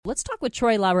Let's talk with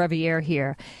Troy LaRaviere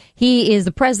here. He is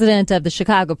the president of the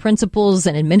Chicago Principals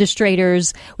and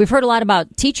Administrators. We've heard a lot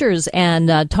about teachers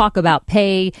and talk about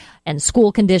pay and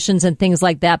school conditions and things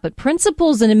like that. But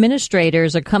principals and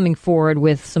administrators are coming forward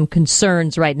with some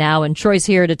concerns right now. And Troy's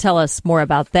here to tell us more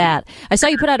about that. I saw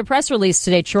you put out a press release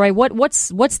today, Troy. What's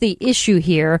the issue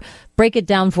here? Break it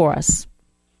down for us.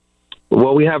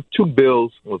 Well, we have three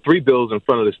bills in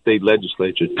front of the state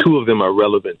legislature. Two of them are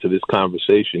relevant to this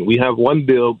conversation. We have one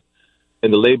bill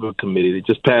in the Labor Committee that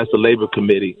just passed the Labor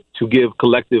Committee to give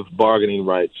collective bargaining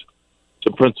rights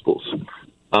to principals.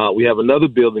 We have another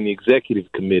bill in the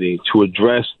Executive Committee to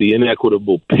address the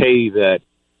inequitable pay that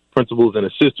principals and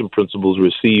assistant principals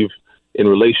receive in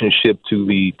relationship to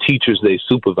the teachers they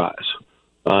supervise.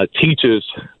 Teachers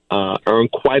earn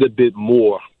quite a bit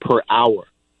more per hour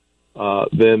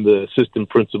than the assistant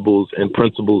principals and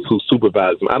principals who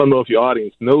supervise them. I don't know if your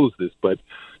audience knows this, but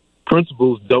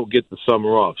principals don't get the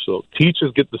summer off. So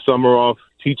teachers get the summer off,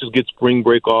 teachers get spring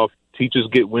break off, teachers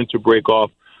get winter break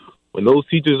off. When those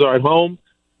teachers are at home,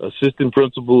 assistant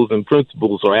principals and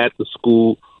principals are at the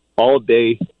school all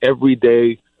day, every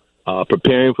day,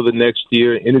 preparing for the next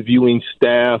year, interviewing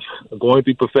staff, going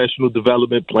through professional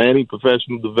development, planning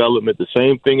professional development, the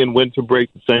same thing in winter break,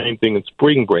 the same thing in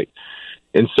spring break.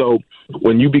 And so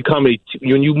when you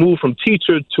move from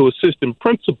teacher to assistant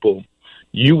principal,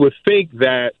 you would think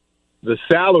that the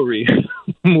salary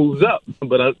moves up,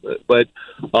 but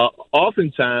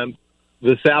oftentimes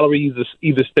the salary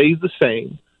either stays the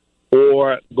same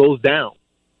or goes down.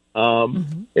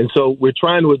 And so we're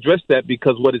trying to address that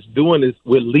because what it's doing is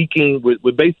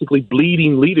we're basically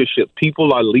bleeding leadership.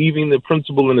 People are leaving the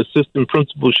principal and assistant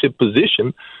principalship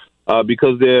position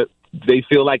because they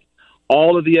feel like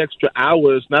all of the extra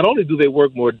hours, not only do they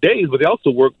work more days, but they also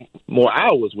work more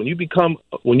hours. When you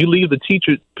leave the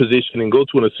teacher position and go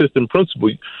to an assistant principal,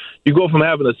 you go from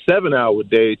having a 7-hour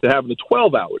day to having a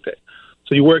 12-hour day.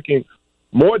 So you're working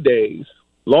more days,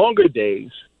 longer days,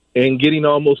 and getting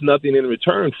almost nothing in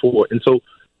return for it. And so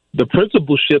the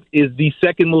principalship is the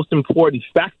second most important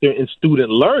factor in student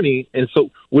learning. And so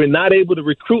we're not able to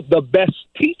recruit the best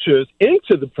teachers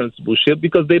into the principalship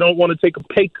because they don't want to take a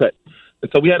pay cut. And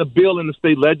so we had a bill in the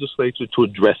state legislature to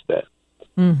address that.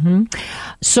 Mm-hmm.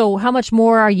 So how much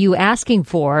more are you asking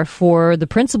for the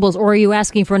principals, or are you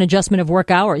asking for an adjustment of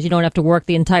work hours? You don't have to work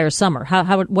the entire summer.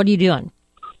 What are you doing?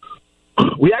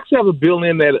 We actually have a bill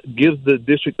in that gives the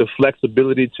district the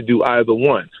flexibility to do either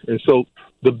one. And so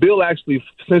the bill actually,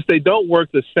 since they don't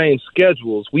work the same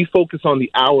schedules, we focus on the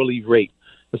hourly rate.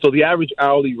 And so the average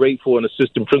hourly rate for an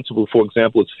assistant principal, for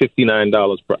example, is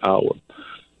 $59 per hour.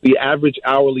 The average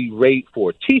hourly rate for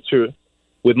a teacher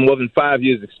with more than 5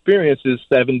 years experience is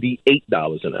 $78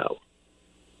 an hour.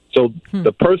 So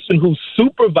the person who's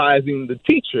supervising the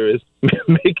teacher is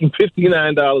making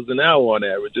 $59 an hour on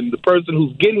average, and the person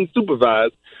who's getting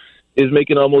supervised is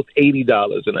making almost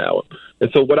 $80 an hour. And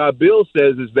so what our bill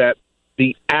says is that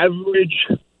the average,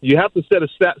 you have to set a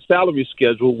salary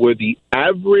schedule where the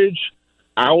average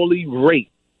hourly rate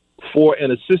for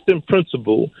an assistant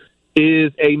principal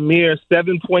is a mere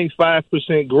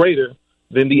 7.5% greater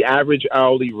than the average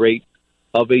hourly rate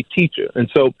of a teacher.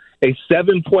 And so a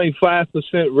 7.5%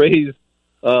 raise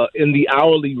in the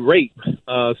hourly rate,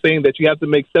 saying that you have to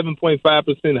make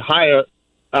 7.5% higher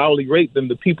hourly rate than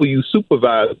the people you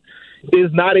supervise,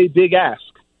 is not a big ask.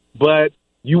 But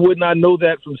you would not know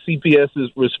that from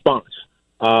CPS's response.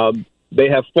 They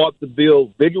have fought the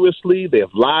bill vigorously. They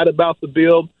have lied about the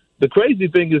bill. The crazy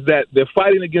thing is that they're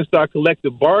fighting against our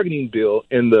collective bargaining bill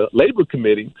in the Labor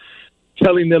Committee,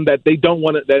 telling them that they don't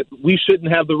want that we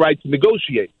shouldn't have the right to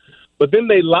negotiate. But then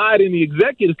they lied in the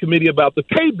Executive Committee about the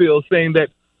pay bill, saying that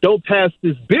don't pass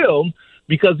this bill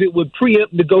because it would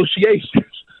preempt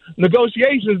negotiations.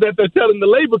 Negotiations that they're telling the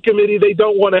Labor Committee they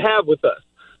don't want to have with us.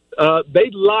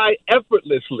 They lie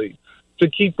effortlessly to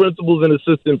keep principals and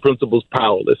assistant principals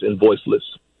powerless and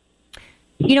voiceless.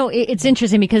 You know, it's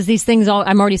interesting because these things,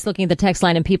 I'm already looking at the text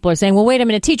line and people are saying, well, wait a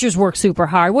minute, teachers work super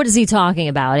hard. What is he talking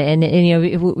about? And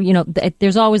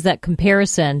there's always that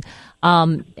comparison.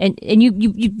 And you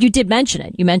did mention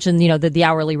it. You mentioned, that the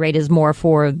hourly rate is more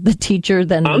for the teacher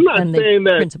than I'm not than saying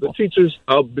the that principal. The teachers,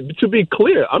 to be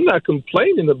clear, I'm not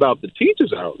complaining about the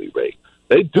teachers' hourly rate.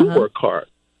 They do work hard.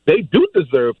 They do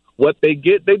deserve what they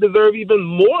get. They deserve even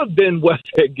more than what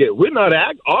they get. We're not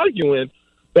arguing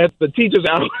that the teacher's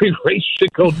hourly rate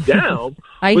should go down.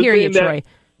 I hear you, Troy.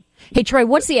 Hey, Troy,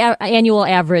 what's the annual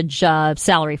average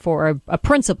salary for a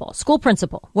principal, school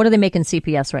principal? What are they making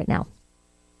CPS right now?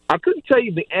 I couldn't tell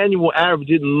you the annual average.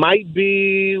 It might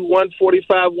be $145,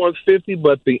 $150,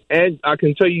 but I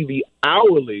can tell you the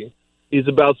hourly is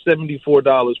about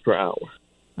 $74 per hour.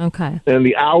 Okay. And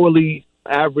the hourly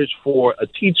average for a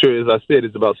teacher, as I said,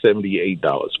 is about $78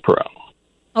 per hour.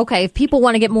 Okay. If people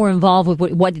want to get more involved with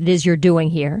what it is you're doing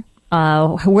here,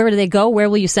 where do they go? Where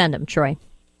will you send them, Troy?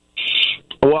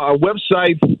 Well, our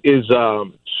website is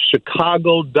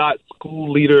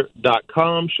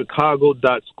chicago.schoolleader.com,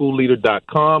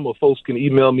 chicago.schoolleader.com, or folks can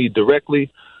email me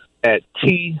directly at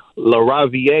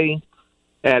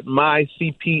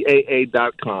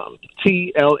TLaRaviere@mycpaa.com,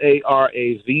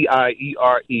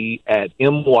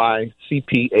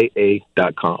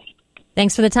 TLARAVIERE@mycpaa.com.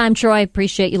 Thanks for the time, Troy.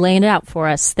 Appreciate you laying it out for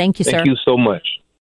us. Thank you, sir. Thank you so much.